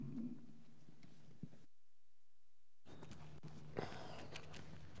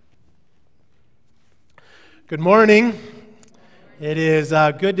Good morning. It is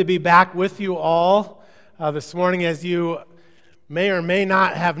good to be back with you all this morning. As you may or may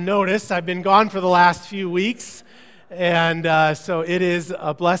not have noticed, I've been gone for the last few weeks, and so it is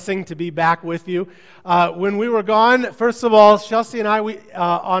a blessing to be back with you. When we were gone, first of all, Chelsea and I,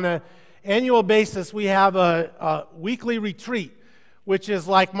 on an annual basis, we have a weekly retreat, which is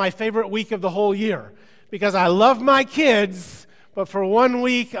like my favorite week of the whole year, because I love my kids. But for 1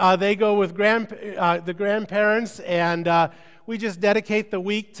 week, they go with the grandparents, and we just dedicate the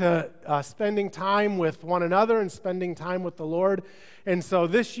week to spending time with one another and spending time with the Lord. And so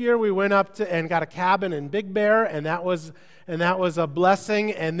this year we went up and got a cabin in Big Bear, and that was a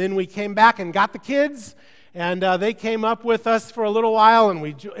blessing. And then we came back and got the kids, and they came up with us for a little while, and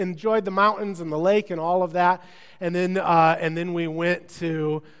we enjoyed the mountains and the lake and all of that. And then we went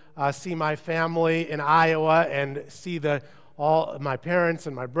to see my family in Iowa and see all my parents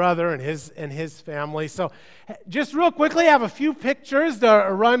and my brother and his family. So just real quickly, I have a few pictures to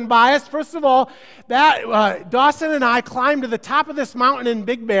run by us. First of all, Dawson and I climbed to the top of this mountain in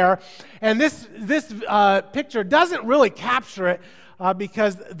Big Bear, and this picture doesn't really capture it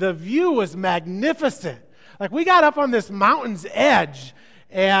because the view was magnificent. Like, we got up on this mountain's edge,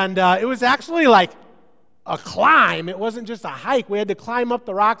 and it was actually like a climb. It wasn't just a hike. We had to climb up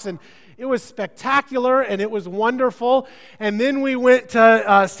the rocks, and it was spectacular, and it was wonderful. And then we went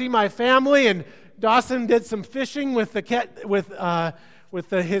to see my family, and Dawson did some fishing with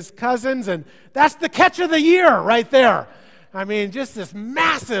his cousins, and that's the catch of the year right there. I mean, just this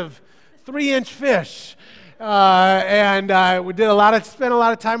massive 3-inch fish. And we spent a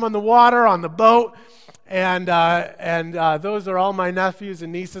lot of time on the water, on the boat, and those are all my nephews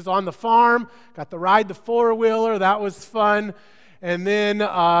and nieces on the farm. Got to ride the four-wheeler. That was fun. And then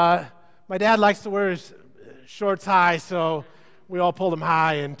my dad likes to wear his shorts high, so we all pulled them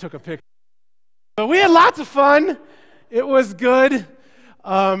high and took a picture. But we had lots of fun. It was good.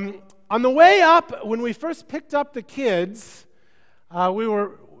 On the way up, when we first picked up the kids, we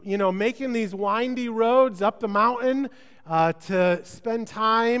were, making these windy roads up the mountain to spend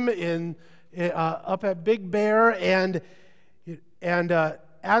time up at Big Bear, and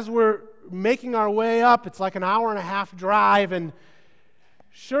as we're making our way up, it's like an hour-and-a-half drive, and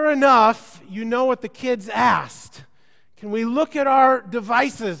sure enough, what the kids asked. Can we look at our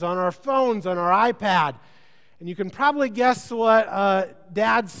devices on our phones, on our iPad? And you can probably guess what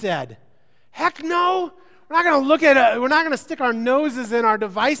Dad said. Heck no! We're not going to look at it. We're not going to stick our noses in our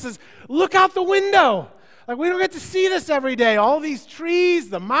devices. Look out the window. Like, we don't get to see this every day. All these trees,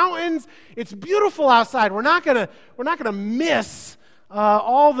 the mountains. It's beautiful outside. We're not gonna miss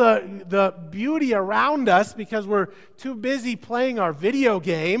all the beauty around us because we're too busy playing our video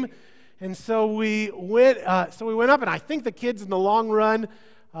game. And so we went up, and I think the kids in the long run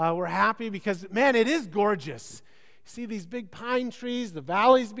were happy because, man, it is gorgeous. You see these big pine trees, the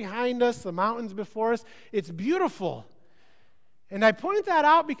valleys behind us, the mountains before us. It's beautiful. And I point that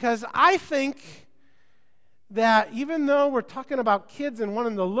out because I think that even though we're talking about kids and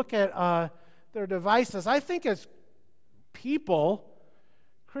wanting to look at their devices, I think as people,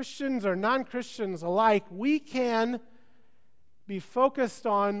 Christians or non-Christians alike, we can be focused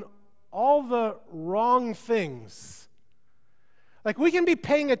on all the wrong things. Like, we can be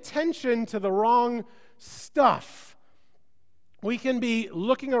paying attention to the wrong stuff. We can be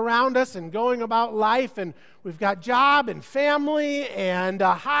looking around us and going about life, and we've got job and family and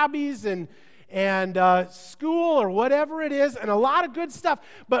hobbies and school or whatever it is, and a lot of good stuff.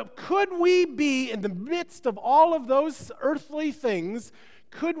 But could we be, in the midst of all of those earthly things,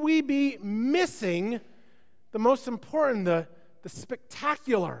 could we be missing the most important, the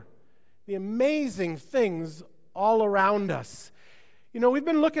spectacular, the amazing things all around us? We've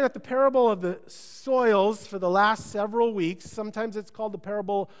been looking at the parable of the soils for the last several weeks. Sometimes it's called the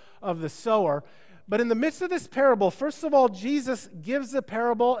parable of the sower. But in the midst of this parable, first of all, Jesus gives the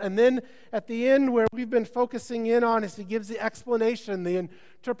parable, and then at the end, where we've been focusing in on, is he gives the explanation, the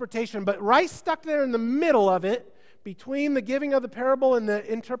interpretation. But right stuck there in the middle of it, between the giving of the parable and the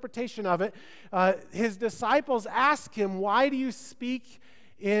interpretation of it, his disciples ask him, "Why do you speak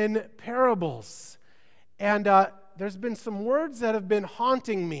in parables?" And there's been some words that have been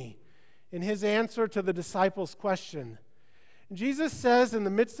haunting me in his answer to the disciples' question. And Jesus says, in the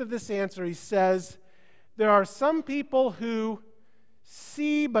midst of this answer, he says, there are some people who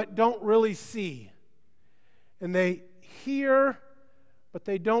see but don't really see. And they hear, but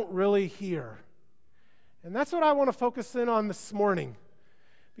they don't really hear. And that's what I want to focus in on this morning.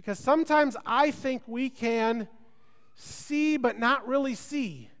 Because sometimes I think we can see but not really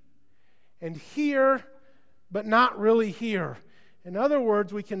see. And hear but not really hear. In other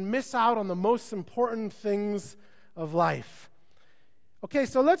words, we can miss out on the most important things of life. Okay,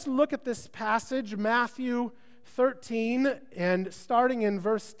 so let's look at this passage, Matthew 13, and starting in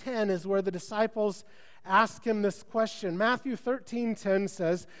verse 10 is where the disciples ask him this question. Matthew 13:10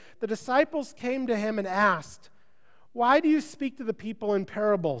 says, "The disciples came to him and asked, 'Why do you speak to the people in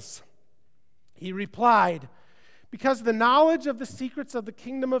parables?' He replied, 'Because the knowledge of the secrets of the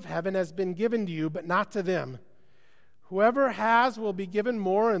kingdom of heaven has been given to you, but not to them. Whoever has will be given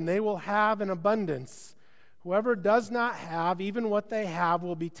more, and they will have in abundance. Whoever does not have, even what they have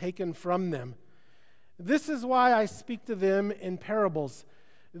will be taken from them. This is why I speak to them in parables.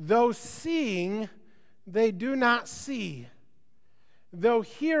 Though seeing, they do not see. Though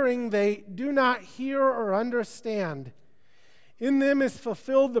hearing, they do not hear or understand. In them is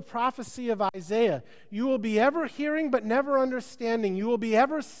fulfilled the prophecy of Isaiah. You will be ever hearing, but never understanding. You will be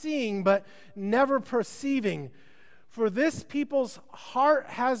ever seeing, but never perceiving. For this people's heart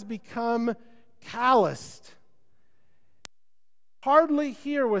has become calloused. Hardly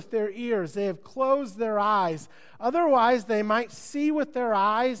hear with their ears. They have closed their eyes. Otherwise, they might see with their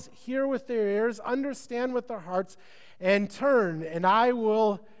eyes, hear with their ears, understand with their hearts, and turn, and I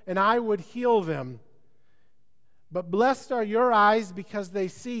would heal them. But blessed are your eyes because they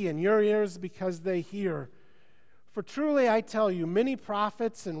see, and your ears because they hear. For truly I tell you, many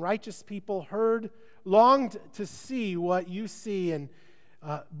prophets and righteous people longed to see what you see,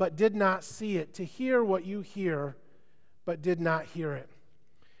 but did not see it, to hear what you hear, but did not hear it.'"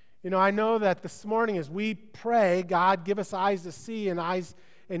 You know, I know that this morning as we pray, God, give us eyes to see and eyes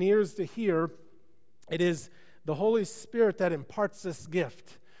and ears to hear, it is the Holy Spirit that imparts this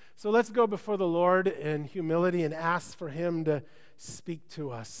gift. So let's go before the Lord in humility and ask for Him to speak to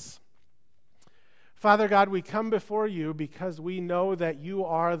us. Father God, we come before you because we know that you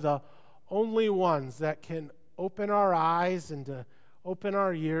are the only ones that can open our eyes and to open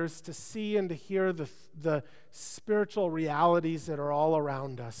our ears to see and to hear the spiritual realities that are all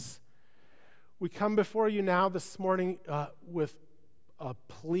around us. We come before you now this morning with a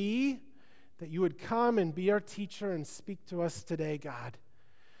plea that you would come and be our teacher and speak to us today, God.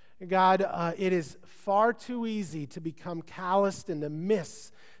 God, it is far too easy to become calloused and to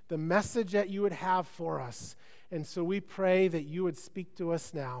miss the message that you would have for us. And so we pray that you would speak to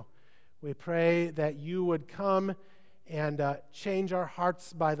us now. We pray that you would come and change our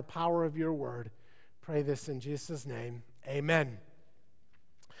hearts by the power of your word. Pray this in Jesus' name. Amen.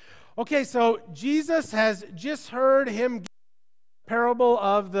 Okay, so Jesus has just heard him give the parable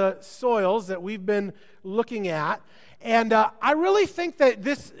of the soils that we've been looking at. And I really think that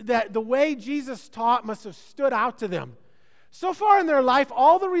the way Jesus taught must have stood out to them. So far in their life,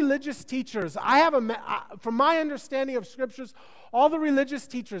 all the religious teachers, from my understanding of scriptures, all the religious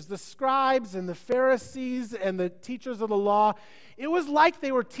teachers, the scribes and the Pharisees and the teachers of the law, it was like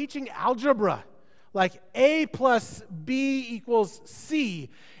they were teaching algebra, like A plus B equals C.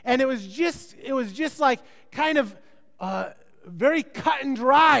 And it was just like kind of very cut and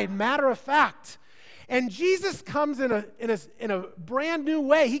dried, matter of fact. And Jesus comes in a brand new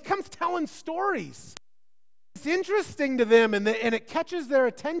way. He comes telling stories. It's interesting to them, and it catches their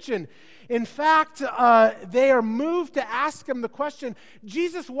attention. In fact, they are moved to ask him the question,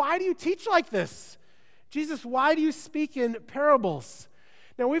 Jesus, why do you teach like this? Jesus, why do you speak in parables?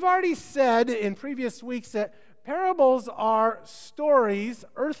 Now, we've already said in previous weeks that parables are stories,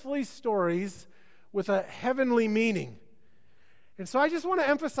 earthly stories, with a heavenly meaning. And so I just want to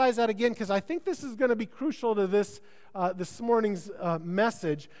emphasize that again because I think this is going to be crucial to this morning's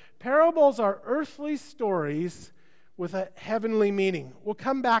message. Parables are earthly stories with a heavenly meaning. We'll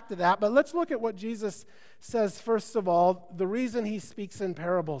come back to that, but let's look at what Jesus says first of all, the reason he speaks in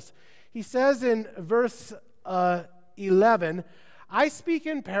parables. He says in verse 11, "I speak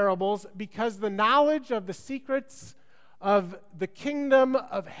in parables because the knowledge of the secrets of the kingdom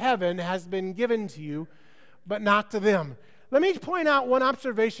of heaven has been given to you, but not to them." Let me point out one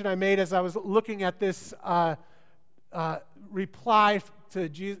observation I made as I was looking at this reply to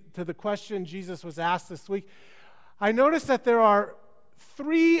the question Jesus was asked this week. I noticed that there are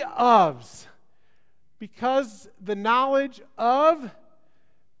 3 ofs. Because the knowledge of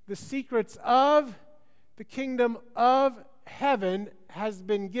the secrets of the kingdom of heaven has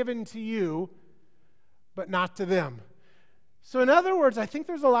been given to you, but not to them. So in other words, I think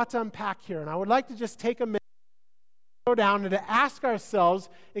there's a lot to unpack here, and I would like to just take a minute go down and to ask ourselves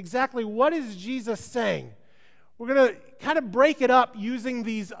exactly what is Jesus saying. We're going to kind of break it up using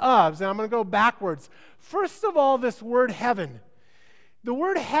these ofs, and I'm going to go backwards. First of all, this word heaven. The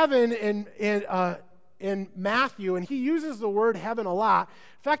word heaven in Matthew, and he uses the word heaven a lot.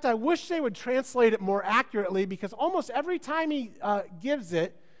 In fact, I wish they would translate it more accurately, because almost every time he gives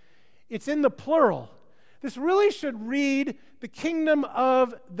it, it's in the plural. This really should read the kingdom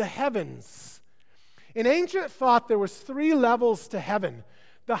of the heavens. In ancient thought, there was 3 levels to heaven.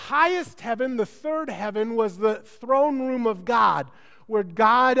 The highest heaven, the third heaven, was the throne room of God, where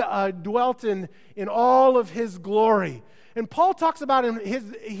God dwelt in all of his glory. And Paul talks about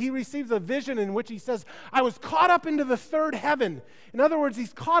he receives a vision in which he says, I was caught up into the third heaven. In other words,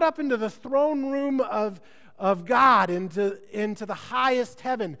 he's caught up into the throne room of God, into the highest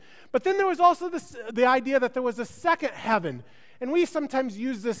heaven. But then there was also the idea that there was a second heaven. And we sometimes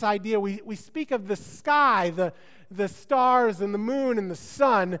use this idea. We speak of the sky, the stars and the moon and the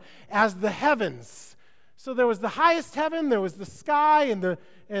sun as the heavens. So there was the highest heaven, there was the sky and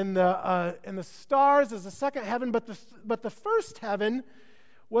the stars as the second heaven, but the first heaven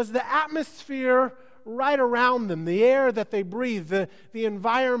was the atmosphere right around them, the air that they breathe, the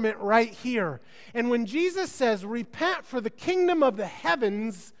environment right here. And when Jesus says, repent, for the kingdom of the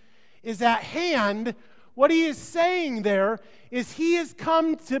heavens is at hand, what he is saying there is he has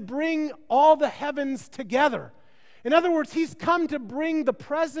come to bring all the heavens together. In other words, he's come to bring the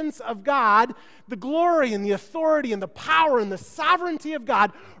presence of God, the glory and the authority and the power and the sovereignty of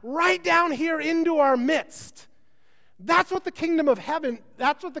God right down here into our midst. That's what the kingdom of heaven,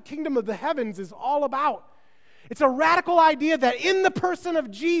 that's what the kingdom of the heavens is all about. It's a radical idea that in the person of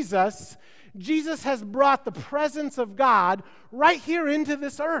Jesus, Jesus has brought the presence of God right here into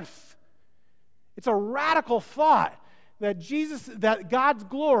this earth. It's a radical thought that God's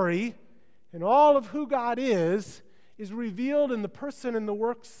glory and all of who God is revealed in the person and the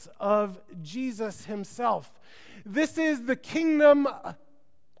works of Jesus himself. This is the kingdom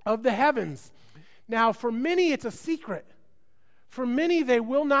of the heavens. Now, for many, it's a secret. For many, they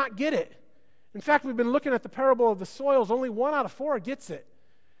will not get it. In fact, we've been looking at the parable of the soils. Only 1 out of 4 gets it.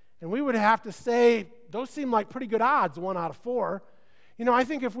 And we would have to say, those seem like pretty good odds, 1 out of 4. You know, I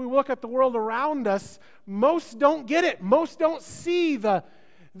think if we look at the world around us, most don't get it. Most don't see the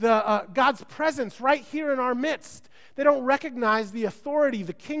God's presence right here in our midst. They don't recognize the authority,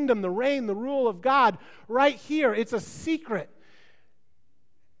 the kingdom, the reign, the rule of God right here. It's a secret.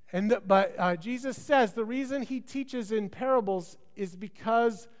 But Jesus says the reason he teaches in parables is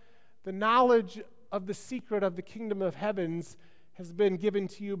because the knowledge of the secret of the kingdom of heavens has been given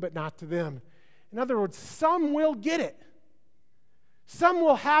to you, but not to them. In other words, some will get it. Some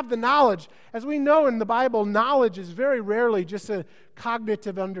will have the knowledge. As we know in the Bible, knowledge is very rarely just a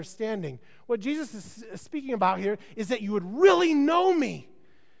cognitive understanding. What Jesus is speaking about here is that you would really know me.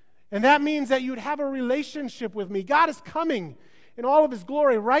 And that means that you would have a relationship with me. God is coming in all of his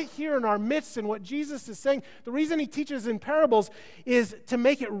glory right here in our midst. And what Jesus is saying, the reason he teaches in parables is to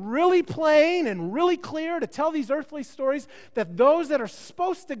make it really plain and really clear, to tell these earthly stories, that those that are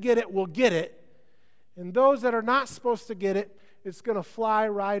supposed to get it will get it. And those that are not supposed to get it, it's going to fly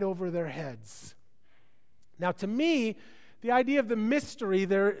right over their heads. Now, to me, the idea of the mystery,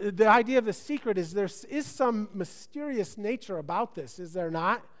 the idea of the secret is there is some mysterious nature about this, is there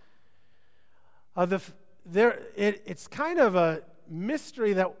not? It's kind of a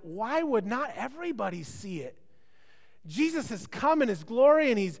mystery that why would not everybody see it? Jesus has come in his glory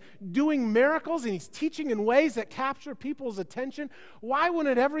and he's doing miracles and he's teaching in ways that capture people's attention. Why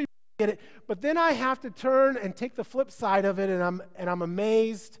wouldn't everybody get it? But then I have to turn and take the flip side of it, and I'm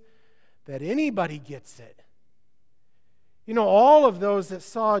amazed that anybody gets it. You know, all of those that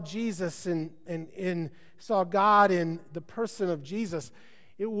saw Jesus and saw God in the person of Jesus,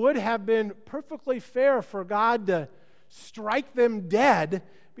 it would have been perfectly fair for God to strike them dead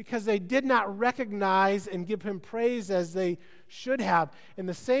because they did not recognize and give him praise as they should have. And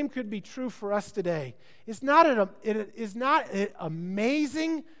the same could be true for us today. Is not it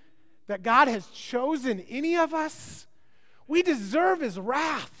amazing that God has chosen any of us? We deserve his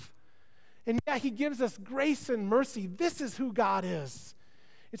wrath. And yet he gives us grace and mercy. This is who God is.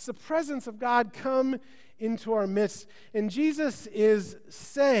 It's the presence of God come into our midst. And Jesus is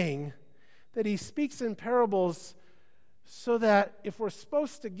saying that he speaks in parables so that if we're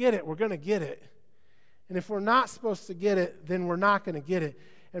supposed to get it, we're going to get it. And if we're not supposed to get it, then we're not going to get it.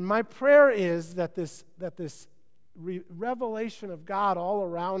 And my prayer is that this revelation of God all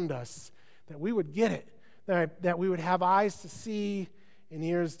around us, that we would get it, that we would have eyes to see and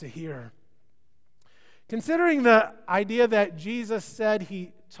ears to hear. Considering the idea that Jesus said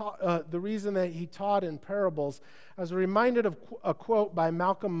he taught, the reason that he taught in parables, I was reminded of a quote by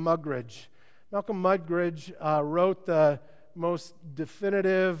Malcolm Muggeridge. Malcolm Muggeridge wrote the most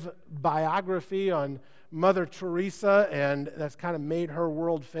definitive biography on Mother Teresa, and that's kind of made her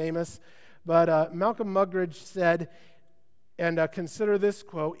world famous. But Malcolm Muggeridge said, and consider this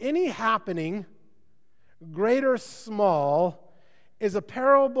quote, "Any happening, great or small, is a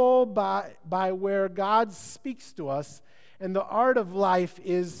parable by where God speaks to us, and the art of life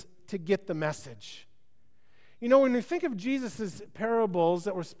is to get the message." You know, when we think of Jesus' parables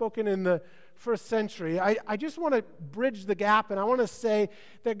that were spoken in the first century, I just want to bridge the gap, and I want to say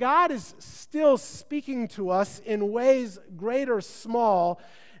that God is still speaking to us in ways great or small.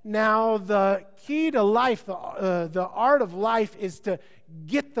 Now, the key to life, the art of life, is to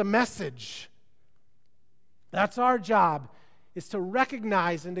get the message. That's our job, is to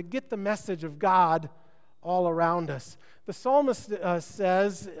recognize and to get the message of God all around us. The psalmist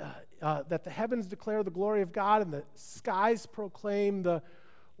says that the heavens declare the glory of God and the skies proclaim the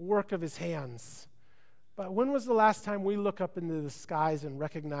work of his hands. But when was the last time we look up into the skies and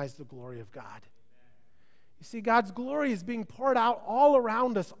recognize the glory of God? You see, God's glory is being poured out all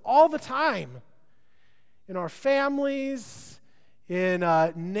around us all the time. In our families, in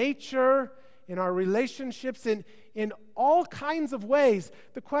nature, in our relationships, in all kinds of ways.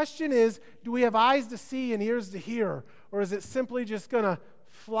 The question is, do we have eyes to see and ears to hear? Or is it simply just going to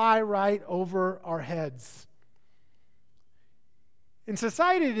fly right over our heads? In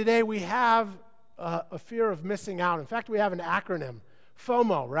society today, we have a fear of missing out. In fact, we have an acronym,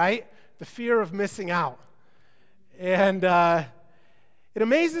 FOMO, right? The fear of missing out. And it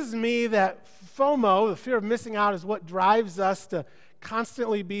amazes me that FOMO, the fear of missing out, is what drives us to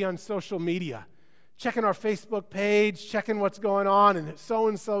constantly be on social media, checking our Facebook page, checking what's going on in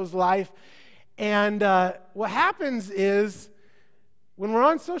so-and-so's life. And what happens is, when we're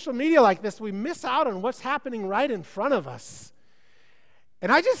on social media like this, we miss out on what's happening right in front of us.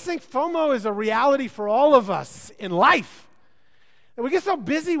 And I just think FOMO is a reality for all of us in life. And we get so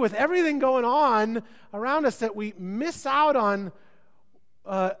busy with everything going on around us that we miss out on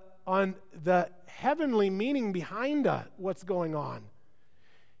the heavenly meaning behind what's going on.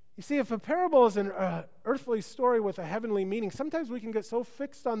 You see, if a parable is an earthly story with a heavenly meaning, sometimes we can get so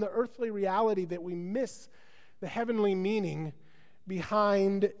fixed on the earthly reality that we miss the heavenly meaning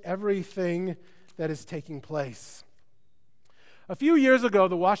behind everything that is taking place. A few years ago,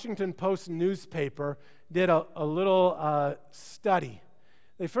 the Washington Post newspaper did a little study.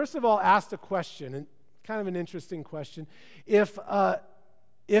 They first of all asked a question, and kind of an interesting question. If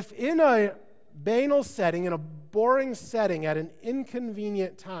in a banal setting, in a boring setting, at an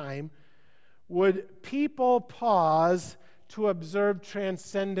inconvenient time, would people pause to observe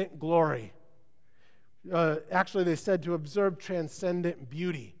transcendent glory? Actually, they said to observe transcendent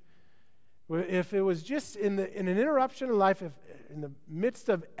beauty. If it was just in an interruption in life, if in the midst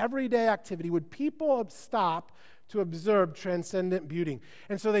of everyday activity, would people stop to observe transcendent beauty?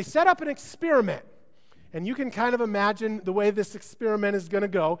 And so they set up an experiment. And you can kind of imagine the way this experiment is going to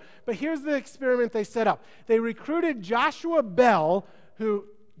go. But here's the experiment they set up. They recruited Joshua Bell, who,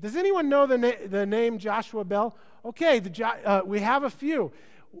 does anyone know the name Joshua Bell? Okay, we have a few.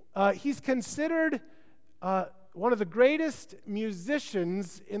 He's considered one of the greatest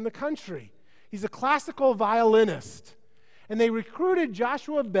musicians in the country. He's a classical violinist. And they recruited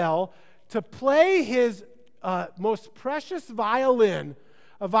Joshua Bell to play his most precious violin,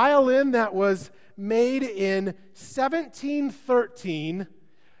 a violin that was made in 1713,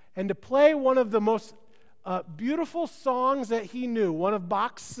 and to play one of the most beautiful songs that he knew, one of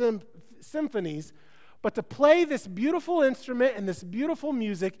Bach's symphonies, but to play this beautiful instrument and this beautiful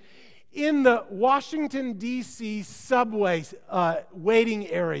music in the Washington, D.C. subway waiting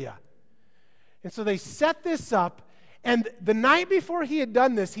area. And so they set this up, and the night before he had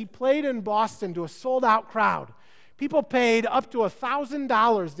done this, he played in Boston to a sold-out crowd. People paid up to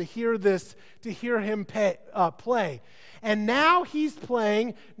 $1,000 to hear him play. And now he's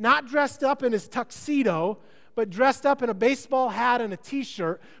playing, not dressed up in his tuxedo, but dressed up in a baseball hat and a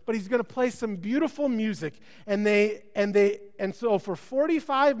T-shirt, but he's going to play some beautiful music. And so for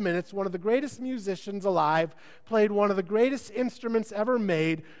 45 minutes, one of the greatest musicians alive played one of the greatest instruments ever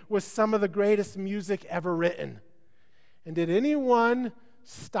made with some of the greatest music ever written. And did anyone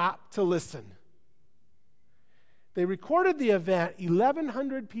stop to listen? They recorded the event.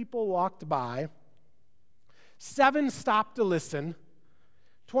 1,100 people walked by. 7 stopped to listen.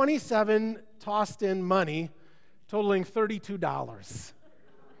 27 tossed in money, totaling $32.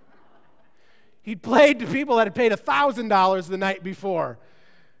 He'd played to people that had paid $1,000 the night before.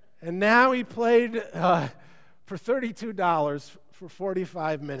 And now he played for $32 for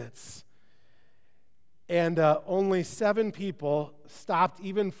 45 minutes. And only 7 people stopped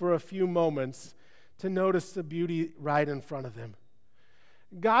even for a few moments to notice the beauty right in front of them.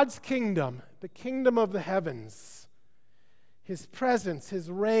 God's kingdom, the kingdom of the heavens, His presence, His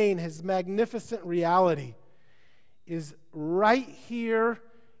reign, His magnificent reality is right here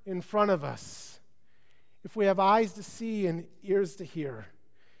in front of us. If we have eyes to see and ears to hear,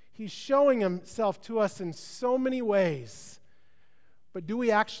 He's showing Himself to us in so many ways. But do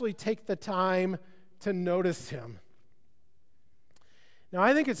we actually take the time to notice Him? Now,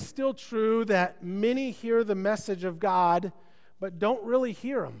 I think it's still true that many hear the message of God, but don't really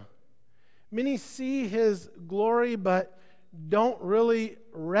hear Him. Many see His glory, but don't really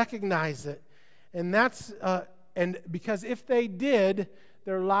recognize it. And because if they did,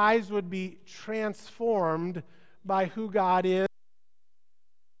 their lives would be transformed by who God is and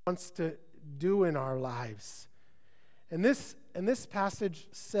wants to do in our lives. And this passage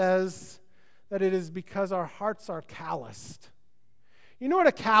says that it is because our hearts are calloused. You know what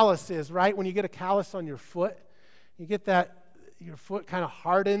a callus is, right? When you get a callus on your foot, you get that, your foot kind of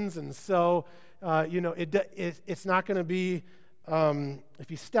hardens, and so, it's not going to be,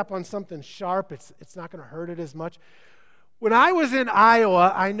 if you step on something sharp, it's not going to hurt it as much. When I was in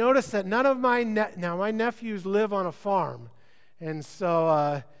Iowa, I noticed that none of my nephews live on a farm, and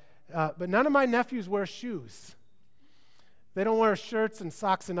so, but none of my nephews wear shoes. They don't wear shirts and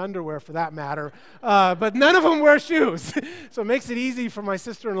socks and underwear, for that matter, but none of them wear shoes. So it makes it easy for my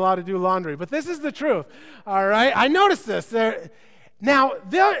sister-in-law to do laundry. But this is the truth, all right? I noticed this. Now,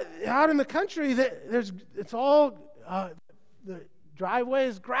 out in the country, the driveway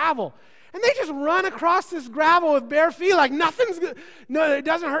is gravel. And they just run across this gravel with bare feet like nothing's good. No, it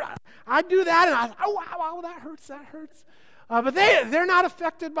doesn't hurt. I do that, and wow, that hurts. But they're not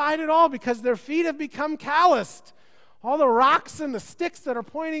affected by it at all because their feet have become calloused. All the rocks and the sticks that are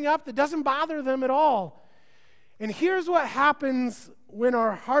pointing up, that doesn't bother them at all. And here's what happens when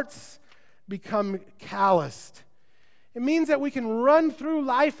our hearts become calloused. It means that we can run through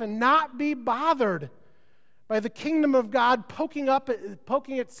life and not be bothered by the kingdom of God poking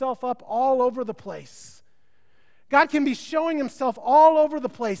itself up all over the place. God can be showing Himself all over the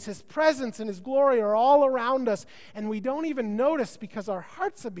place. His presence and His glory are all around us, and we don't even notice because our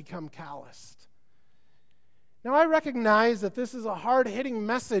hearts have become calloused. Now, I recognize that this is a hard-hitting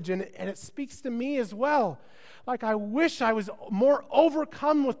message, and it speaks to me as well. Like, I wish I was more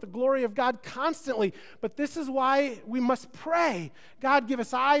overcome with the glory of God constantly, but this is why we must pray. God, give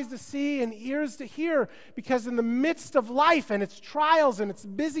us eyes to see and ears to hear, because in the midst of life and its trials and its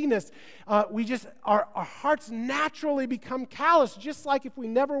busyness, our hearts naturally become calloused, just like if we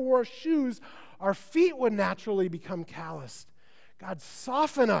never wore shoes, our feet would naturally become calloused. God,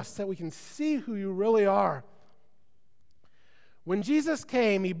 soften us so we can see who You really are. When Jesus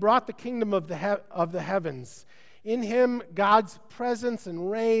came, He brought the kingdom of the heavens. In Him, God's presence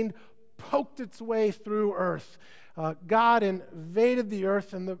and reign poked its way through earth. God invaded the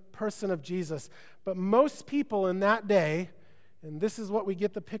earth in the person of Jesus. But most people in that day, and this is what we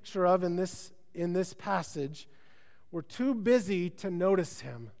get the picture of in this passage, were too busy to notice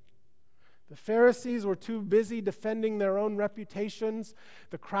Him. The Pharisees were too busy defending their own reputations.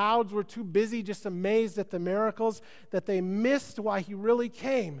 The crowds were too busy, just amazed at the miracles, that they missed why He really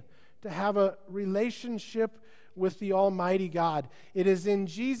came, to have a relationship with the Almighty God. It is in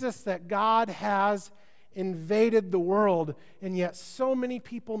Jesus that God has invaded the world, and yet so many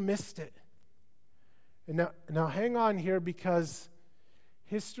people missed it. And now hang on here, because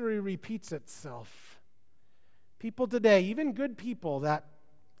history repeats itself. People today, even good people that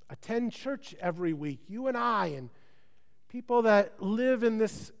attend church every week, you and I, and people that live in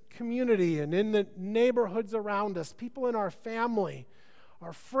this community and in the neighborhoods around us, people in our family,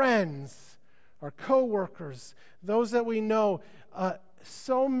 our friends, our co-workers, those that we know,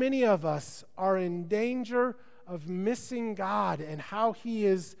 so many of us are in danger of missing God and how He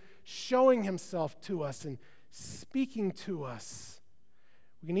is showing Himself to us and speaking to us.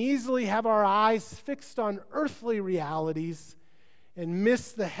 We can easily have our eyes fixed on earthly realities and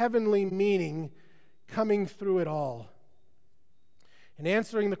miss the heavenly meaning coming through it all. In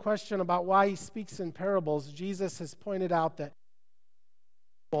answering the question about why He speaks in parables, Jesus has pointed out that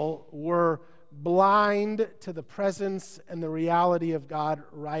people were blind to the presence and the reality of God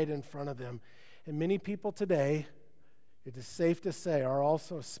right in front of them. And many people today, it is safe to say, are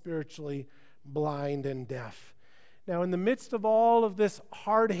also spiritually blind and deaf. Now, in the midst of all of this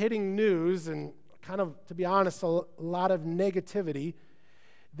hard-hitting news and kind of, to be honest, a lot of negativity,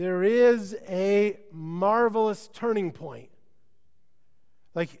 there is a marvelous turning point.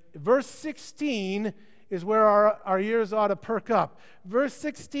 Like, verse 16 is where our ears ought to perk up. Verse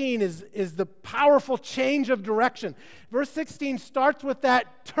 16 is the powerful change of direction. Verse 16 starts with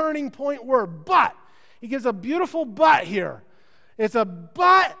that turning point word, but. He gives a beautiful but here. It's a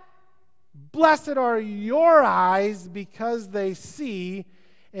but Blessed are your eyes because they see,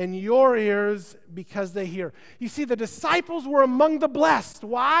 and your ears because they hear. You see, the disciples were among the blessed.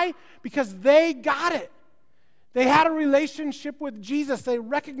 Why? Because they got it. They had a relationship with Jesus. They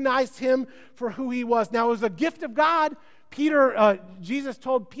recognized him for who he was. Now, it was a gift of God. Jesus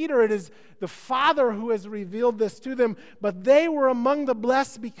told Peter, it is the Father who has revealed this to them. But they were among the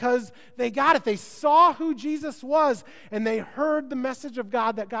blessed because they got it. They saw who Jesus was, and they heard the message of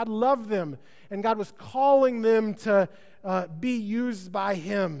God, that God loved them, and God was calling them to be used by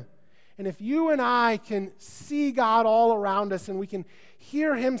him. And if you and I can see God all around us, and we can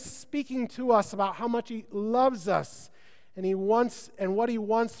hear him speaking to us about how much he loves us, and what he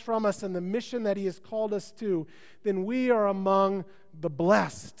wants from us, and the mission that he has called us to, then we are among the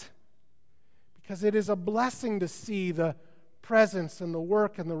blessed. Because it is a blessing to see the presence and the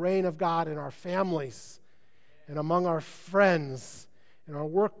work and the reign of God in our families and among our friends, in our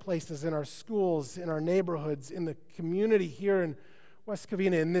workplaces, in our schools, in our neighborhoods, in the community here in West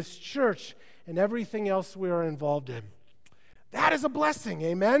Covina, in this church, and everything else we are involved in. That is a blessing,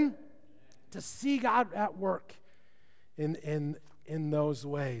 amen? To see God at work in those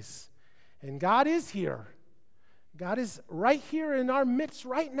ways. And God is here. God is right here in our midst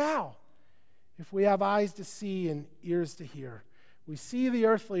right now. If we have eyes to see and ears to hear. We see the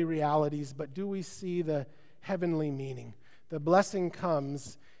earthly realities, but do we see the heavenly meaning? The blessing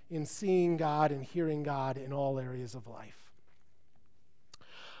comes in seeing God and hearing God in all areas of life.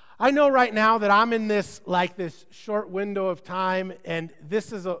 I know right now that I'm in this short window of time, and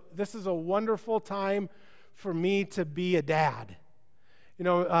this is a wonderful time for me to be a dad. You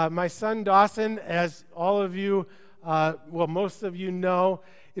know, my son Dawson, as all of you, most of you know,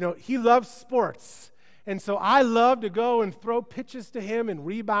 he loves sports. And so I love to go and throw pitches to him and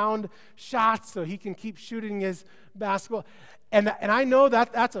rebound shots so he can keep shooting his basketball. And I know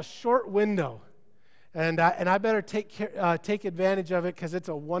that that's a short window. And I better take advantage of it because it's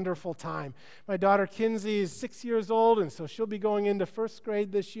a wonderful time. My daughter Kinsey is 6 years old, and so she'll be going into first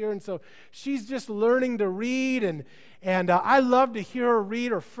grade this year. And so she's just learning to read, and I love to hear her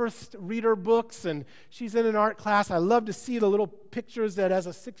read her first reader books. And she's in an art class. I love to see the little pictures that as a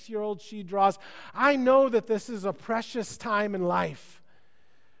 6-year-old she draws. I know that this is a precious time in life.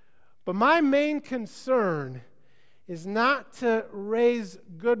 But my main concern is not to raise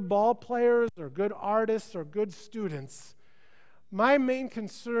good ball players or good artists or good students. My main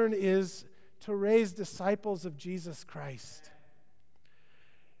concern is to raise disciples of Jesus Christ.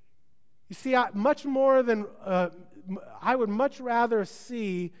 You see, I would much rather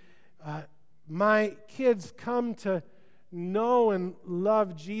see my kids come to know and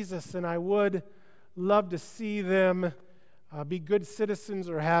love Jesus than I would love to see them be good citizens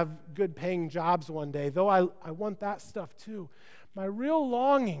or have good paying jobs one day, though I want that stuff too. My real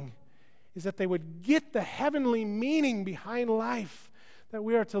longing is that they would get the heavenly meaning behind life, that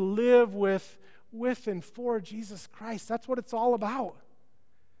we are to live with and for Jesus Christ. That's what it's all about.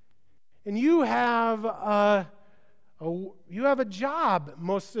 And you have a job,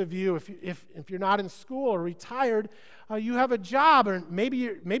 most of you, if you're not in school or retired, you have a job, or maybe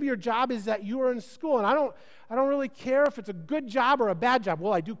your job is that you are in school. And I don't really care if it's a good job or a bad job.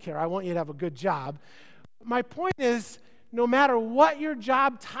 Well, I do care. I want you to have a good job. My point is, no matter what your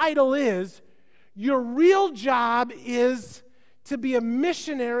job title is, your real job is to be a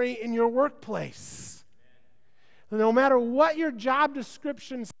missionary in your workplace. No matter what your job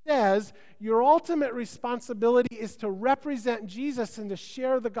description says, your ultimate responsibility is to represent Jesus and to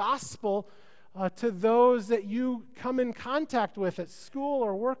share the gospel to those that you come in contact with at school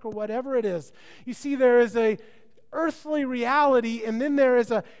or work or whatever it is. You see, there is a earthly reality, and then there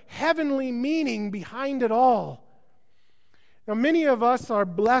is a heavenly meaning behind it all. Now, many of us are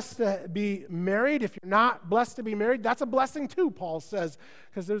blessed to be married. If you're not blessed to be married, that's a blessing too, Paul says,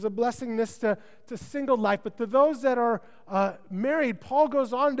 because there's a blessingness to single life. But to those that are married, Paul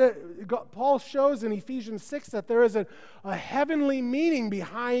shows in Ephesians 6 that there is a heavenly meaning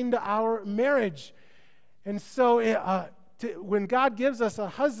behind our marriage. And so when God gives us a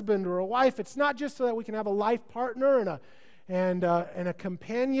husband or a wife, it's not just so that we can have a life partner and a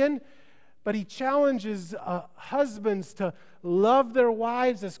companion, but he challenges husbands to love their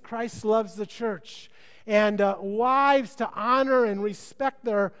wives as Christ loves the church, and wives to honor and respect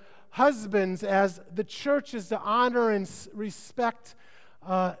their husbands as the church is to honor and respect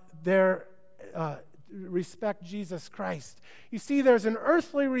respect Jesus Christ. You see, there's an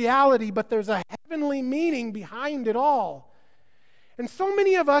earthly reality, but there's a heavenly meaning behind it all. And so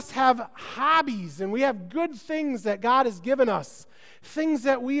many of us have hobbies, and we have good things that God has given us, things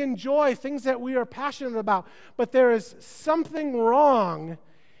that we enjoy, things that we are passionate about. But there is something wrong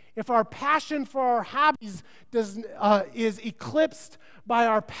if our passion for our hobbies is eclipsed by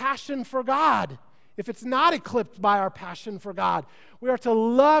our passion for God, if it's not eclipsed by our passion for God, we are to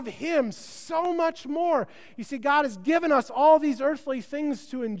love Him so much more. You see, God has given us all these earthly things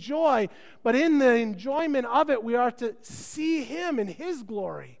to enjoy, but in the enjoyment of it, we are to see Him in His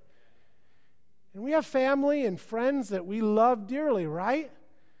glory. And we have family and friends that we love dearly, right?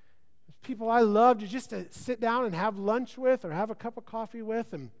 People I love just to sit down and have lunch with or have a cup of coffee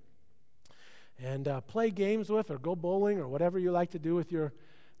with and play games with or go bowling or whatever you like to do with your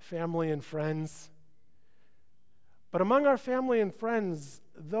family and friends. But among our family and friends,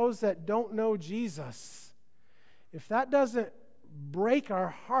 those that don't know Jesus, if that doesn't break our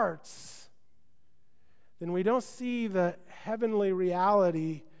hearts, then we don't see the heavenly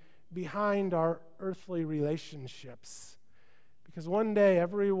reality behind our earthly relationships. Because one day,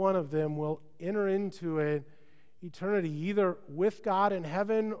 every one of them will enter into an eternity, either with God in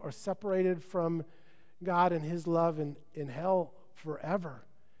heaven or separated from God and His love in hell forever.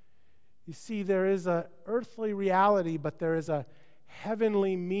 You see, there is an earthly reality, but there is a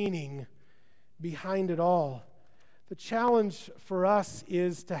heavenly meaning behind it all. The challenge for us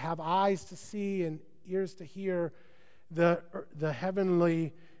is to have eyes to see and ears to hear the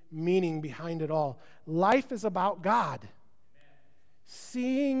heavenly meaning behind it all. Life is about God,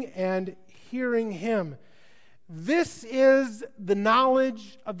 seeing and hearing Him. This is the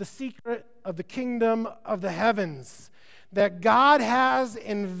knowledge of the secret of the kingdom of the heavens, that God has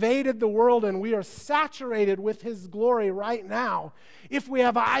invaded the world and we are saturated with His glory right now if we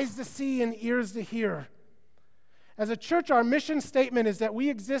have eyes to see and ears to hear. As a church, our mission statement is that we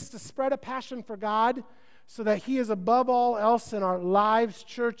exist to spread a passion for God so that He is above all else in our lives,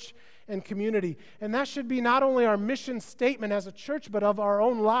 church, and community. And that should be not only our mission statement as a church, but of our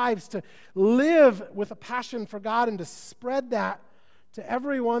own lives, to live with a passion for God and to spread that to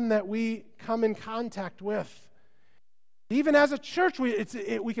everyone that we come in contact with. Even as a church,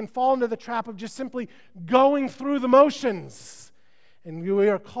 we can fall into the trap of just simply going through the motions. And we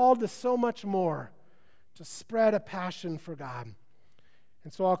are called to so much more, to spread a passion for God.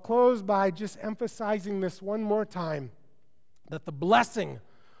 And so I'll close by just emphasizing this one more time, that the blessing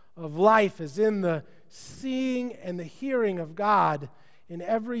of life is in the seeing and the hearing of God in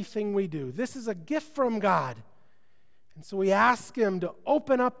everything we do. This is a gift from God. And so we ask Him to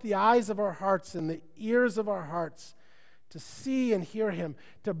open up the eyes of our hearts and the ears of our hearts to see and hear Him,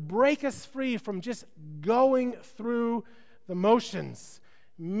 to break us free from just going through the motions.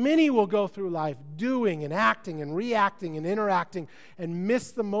 Many will go through life doing and acting and reacting and interacting and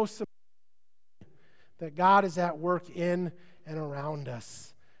miss the most that God is at work in and around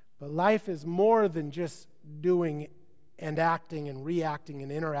us. But life is more than just doing and acting and reacting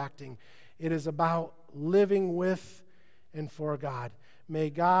and interacting. It is about living with and for God.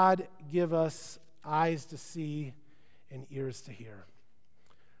 May God give us eyes to see and ears to hear.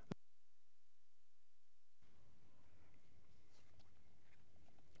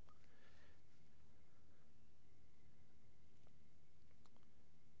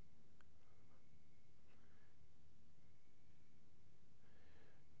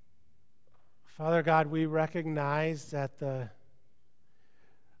 Father God, we recognize that the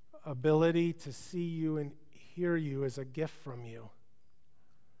ability to see You and hear You is a gift from You.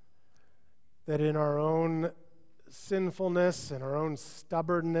 That in our own sinfulness and our own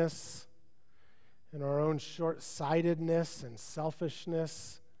stubbornness and our own short-sightedness and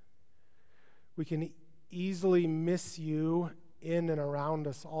selfishness, we can easily miss You in and around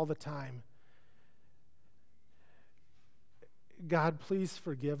us all the time. God, please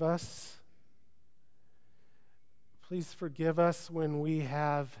forgive us. Please forgive us when we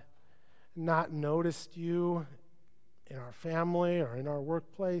have not noticed You in our family or in our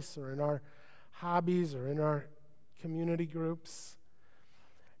workplace or in our hobbies or in our community groups.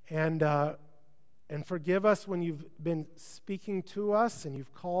 And forgive us when You've been speaking to us and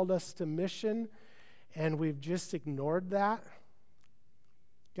You've called us to mission and we've just ignored that.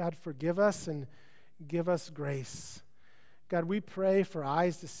 God, forgive us and give us grace. God, we pray for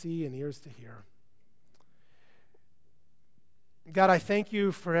eyes to see and ears to hear. God, I thank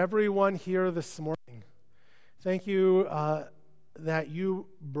You for everyone here this morning. Thank You that You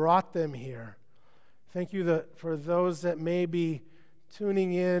brought them here. Thank You for those that may be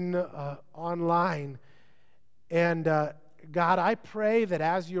tuning in online. And God, I pray that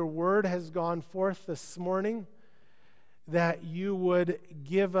as Your word has gone forth this morning, that You would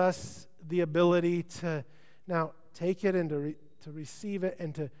give us the ability to now take it and to receive it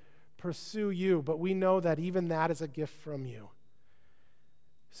and to pursue You. But we know that even that is a gift from You.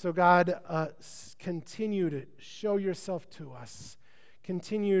 So God, continue to show Yourself to us.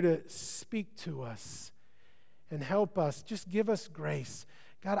 continue to speak to us and help us. Just give us grace.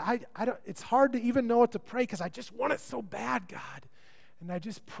 God, I don't, it's hard to even know what to pray because I just want it so bad, God. And I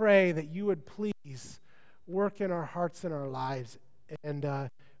just pray that you would please work in our hearts and our lives and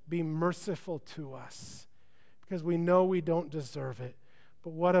be merciful to us because we know we don't deserve it.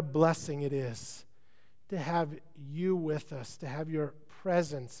 But what a blessing it is to have you with us, to have your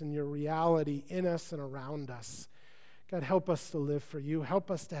presence and your reality in us and around us. God, help us to live for you. Help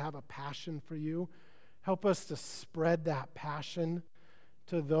us to have a passion for you. Help us to spread that passion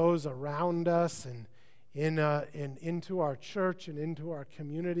to those around us and into our church and into our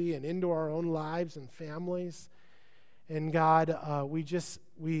community and into our own lives and families. And God,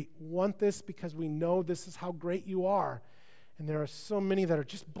 we want this because we know this is how great you are. And there are so many that are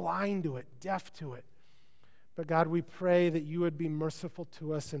just blind to it, deaf to it. But God, we pray that you would be merciful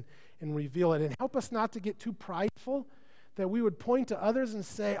to us and reveal it. And help us not to get too prideful, that we would point to others and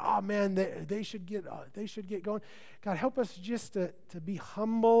say, oh man, they should get going. God, help us just to be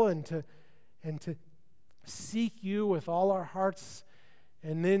humble and to seek you with all our hearts,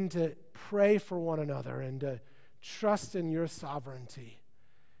 and then to pray for one another and to trust in your sovereignty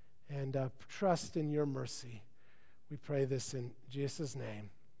and trust in your mercy. We pray this in Jesus'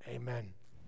 name. Amen.